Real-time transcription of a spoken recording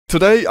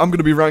Today, I'm going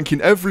to be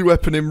ranking every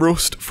weapon in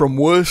Rust from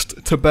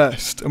worst to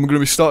best, and we're going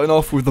to be starting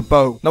off with the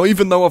bow. Now,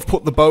 even though I've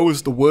put the bow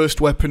as the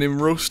worst weapon in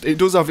Rust, it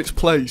does have its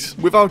place.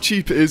 With how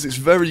cheap it is, it's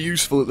very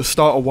useful at the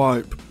start of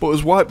wipe, but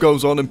as wipe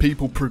goes on and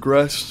people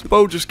progress, the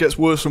bow just gets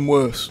worse and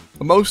worse,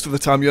 and most of the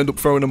time you end up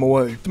throwing them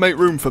away to make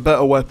room for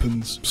better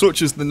weapons,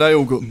 such as the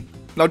nail gun.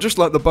 Now, just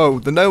like the bow,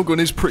 the nail gun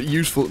is pretty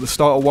useful at the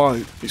start of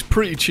wipe. It's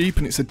pretty cheap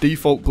and it's a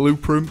default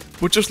blueprint,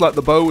 but just like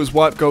the bow, as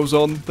wipe goes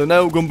on, the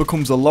nail gun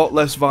becomes a lot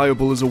less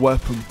viable as a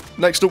weapon.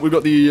 Next up, we've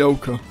got the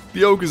Eoka.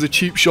 The Eoka is a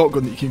cheap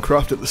shotgun that you can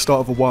craft at the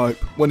start of a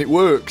wipe. When it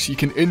works, you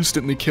can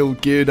instantly kill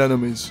geared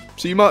enemies.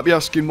 So you might be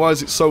asking, why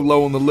is it so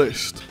low on the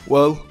list?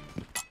 Well,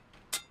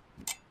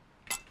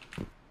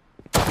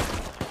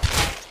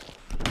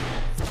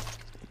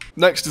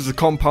 next is the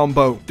compound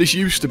bow. This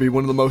used to be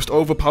one of the most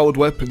overpowered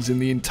weapons in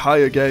the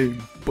entire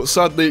game, but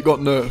sadly it got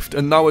nerfed,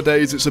 and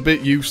nowadays it's a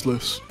bit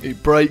useless.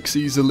 It breaks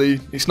easily,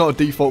 it's not a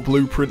default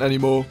blueprint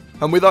anymore,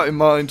 and with that in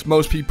mind,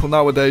 most people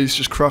nowadays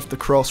just craft the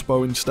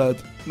crossbow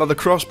instead. Now, the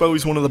crossbow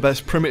is one of the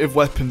best primitive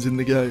weapons in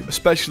the game,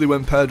 especially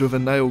when paired with a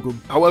nail gun.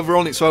 However,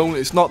 on its own,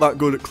 it's not that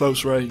good at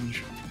close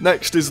range.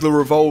 Next is the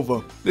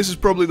revolver. This is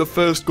probably the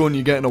first gun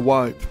you get in a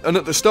wipe, and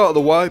at the start of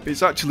the wipe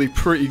it's actually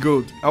pretty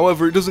good.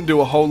 However, it doesn't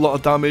do a whole lot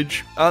of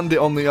damage, and it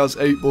only has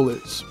 8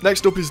 bullets.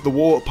 Next up is the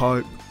water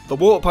pipe. The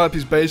water pipe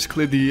is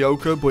basically the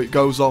Eoka, but it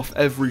goes off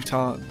every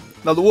time.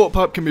 Now, the water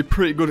pipe can be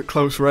pretty good at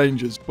close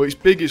ranges, but its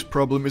biggest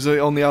problem is that it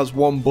only has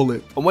 1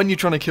 bullet, and when you're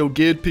trying to kill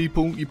geared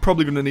people, you're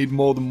probably going to need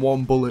more than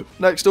 1 bullet.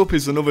 Next up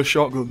is another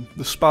shotgun,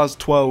 the Spaz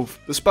 12.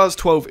 The Spaz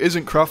 12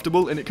 isn't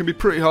craftable, and it can be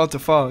pretty hard to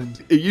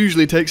find. It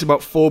usually takes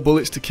about 4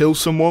 bullets to kill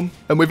someone,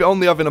 and with it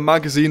only having a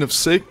magazine of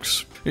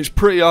 6, it's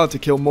pretty hard to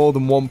kill more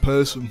than 1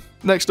 person.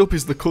 Next up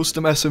is the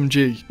custom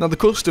SMG. Now, the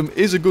custom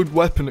is a good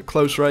weapon at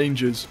close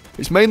ranges.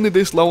 It's mainly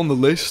this low on the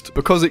list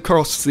because it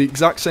costs the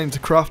exact same to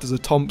craft as a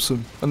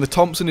Thompson, and the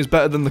Thompson is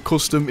better than the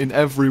custom in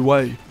every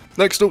way.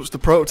 Next up is the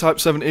Prototype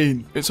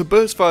 17. It's a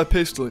burst fire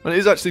pistol, and it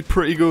is actually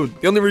pretty good.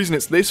 The only reason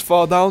it's this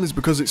far down is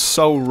because it's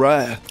so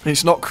rare.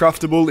 It's not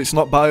craftable, it's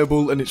not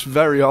buyable, and it's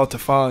very hard to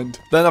find.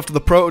 Then after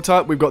the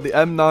Prototype, we've got the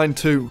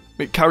M92.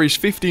 It carries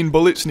 15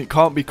 bullets and it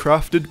can't be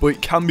crafted, but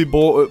it can be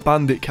bought at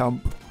Bandit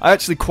Camp. I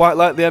actually quite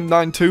like the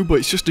M92, but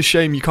it's just a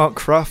shame you can't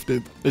craft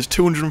it. There's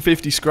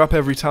 250 scrap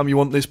every time you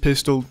want this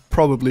pistol,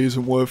 probably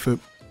isn't worth it.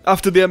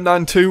 After the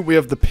M92, we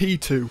have the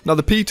P2. Now,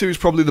 the P2 is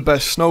probably the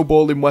best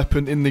snowballing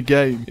weapon in the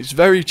game. It's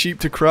very cheap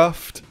to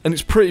craft, and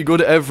it's pretty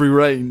good at every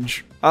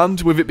range. And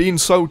with it being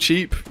so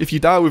cheap, if you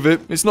die with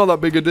it, it's not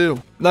that big a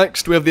deal.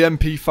 Next, we have the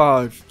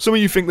MP5. Some of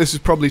you think this is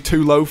probably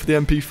too low for the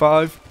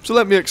MP5, so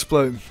let me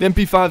explain. The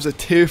MP5 is a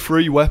tier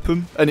 3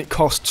 weapon, and it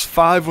costs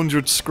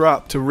 500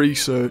 scrap to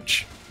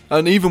research.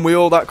 And even with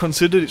all that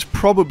considered, it's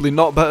probably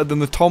not better than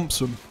the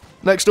Thompson.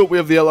 Next up, we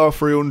have the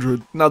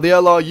LR300. Now, the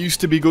LR used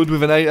to be good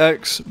with an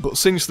 8x, but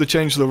since they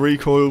changed the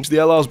recoils, the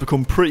LR's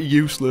become pretty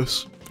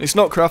useless. It's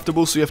not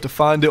craftable, so you have to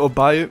find it or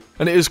buy it,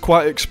 and it is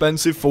quite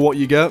expensive for what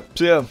you get.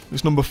 So yeah,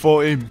 it's number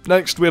 14.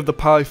 Next, we have the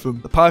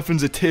Python. The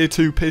Python's a tier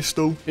 2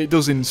 pistol. It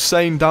does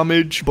insane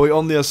damage, but it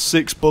only has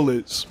 6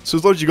 bullets. So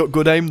as long as you got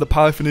good aim, the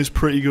Python is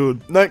pretty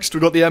good. Next,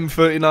 we got the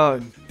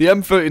M39. The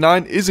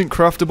M39 isn't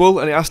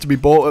craftable, and it has to be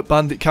bought at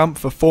Bandit Camp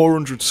for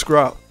 400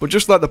 scrap. But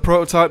just like the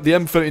Prototype, the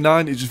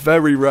M39 is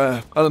very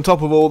rare. And on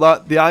top of all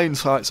that, the iron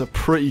sights are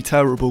pretty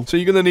terrible, so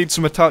you're going to need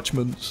some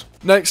attachments.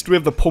 Next, we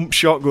have the pump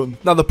shotgun.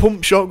 Now, the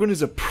pump shotgun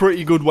is a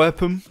pretty good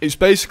weapon. It's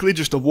basically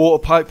just a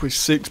water pipe with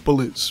 6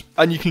 bullets,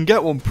 and you can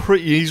get one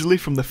pretty easily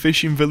from the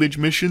fishing village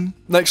mission.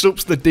 Next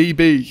up's the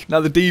DB.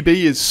 Now, the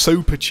DB is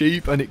super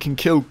cheap, and it can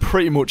kill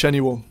pretty much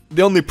anyone.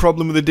 The only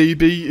problem with the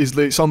DB is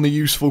that it's only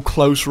useful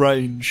close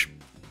range.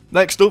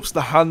 Next up's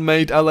the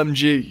handmade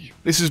LMG.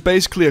 This is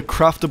basically a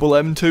craftable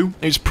M2.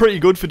 It's pretty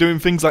good for doing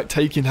things like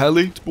taking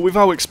heli, but with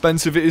how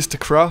expensive it is to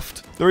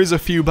craft, there is a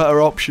few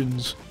better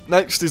options.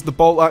 Next is the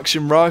bolt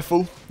action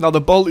rifle. Now, the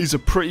bolt is a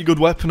pretty good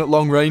weapon at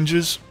long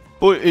ranges,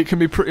 but it can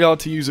be pretty hard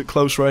to use at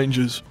close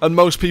ranges, and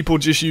most people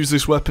just use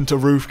this weapon to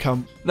roof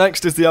camp.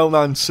 Next is the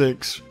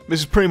L96. This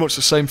is pretty much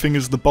the same thing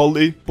as the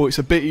bolty, but it's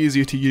a bit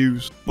easier to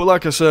use. But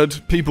like I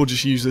said, people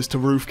just use this to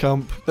roof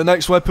camp. The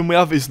next weapon we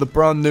have is the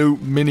brand new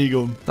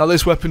minigun. Now,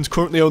 this weapon's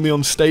currently only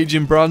on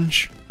staging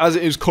branch. As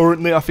it is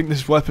currently, I think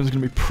this weapon's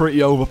going to be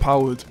pretty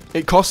overpowered.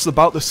 It costs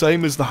about the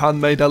same as the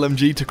handmade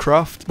LMG to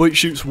craft, but it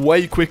shoots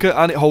way quicker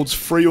and it holds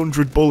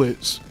 300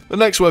 bullets. The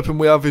next weapon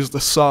we have is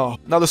the SAR.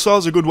 Now, the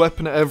SAR's a good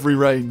weapon at every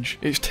range.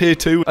 It's tier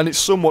 2 and it's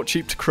somewhat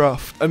cheap to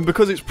craft. And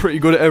because it's pretty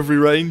good at every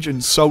range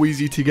and so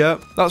easy to get,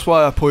 that's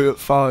why I put it at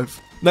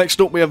 5. Next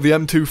up, we have the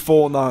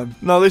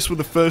M249. Now, this was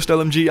the first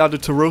LMG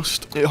added to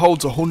Rust. It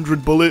holds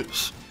 100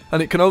 bullets,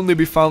 and it can only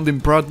be found in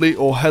Bradley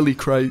or heli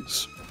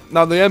crates.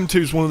 Now, the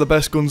M2 is one of the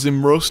best guns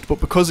in Rust,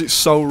 but because it's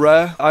so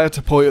rare, I had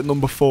to put it at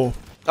number 4.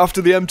 After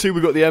the M2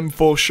 we got the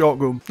M4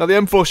 shotgun. Now the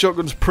M4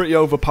 shotgun's pretty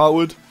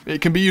overpowered. It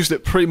can be used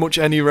at pretty much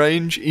any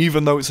range,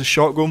 even though it's a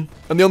shotgun.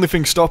 And the only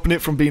thing stopping it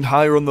from being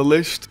higher on the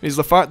list is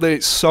the fact that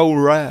it's so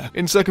rare.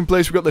 In second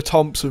place we got the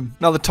Thompson.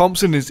 Now the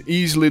Thompson is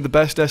easily the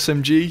best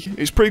SMG.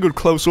 It's pretty good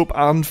close up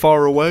and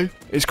far away.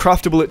 It's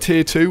craftable at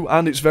tier 2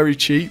 and it's very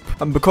cheap.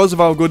 And because of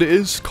how good it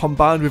is,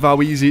 combined with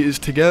how easy it is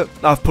to get,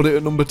 I've put it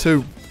at number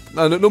 2.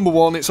 And at number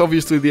 1, it's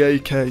obviously the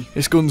AK.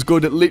 This gun's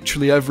good at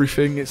literally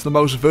everything. It's the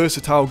most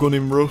versatile gun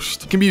in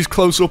Rust. It can be used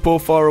close up or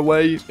far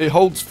away. It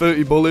holds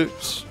 30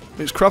 bullets.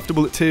 It's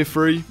craftable at tier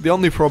 3. The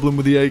only problem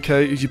with the AK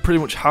is you pretty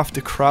much have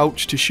to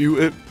crouch to shoot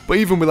it. But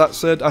even with that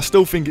said, I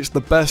still think it's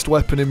the best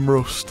weapon in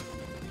Rust.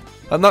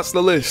 And that's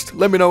the list.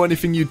 Let me know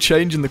anything you'd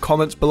change in the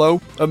comments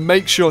below. And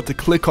make sure to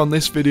click on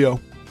this video.